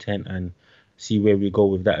YouTube content and see where we go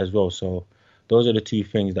with that as well. So those are the two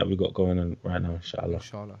things that we got going on right now, inshallah.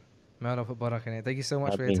 Inshallah. May Allah put barak in it. Thank you so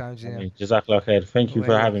much for your time, Junior. Jazakallah khair. Thank you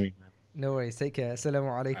for having me. No worries. Take care. Assalamu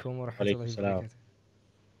alaikum wa rahmatullahi wa barakatuh.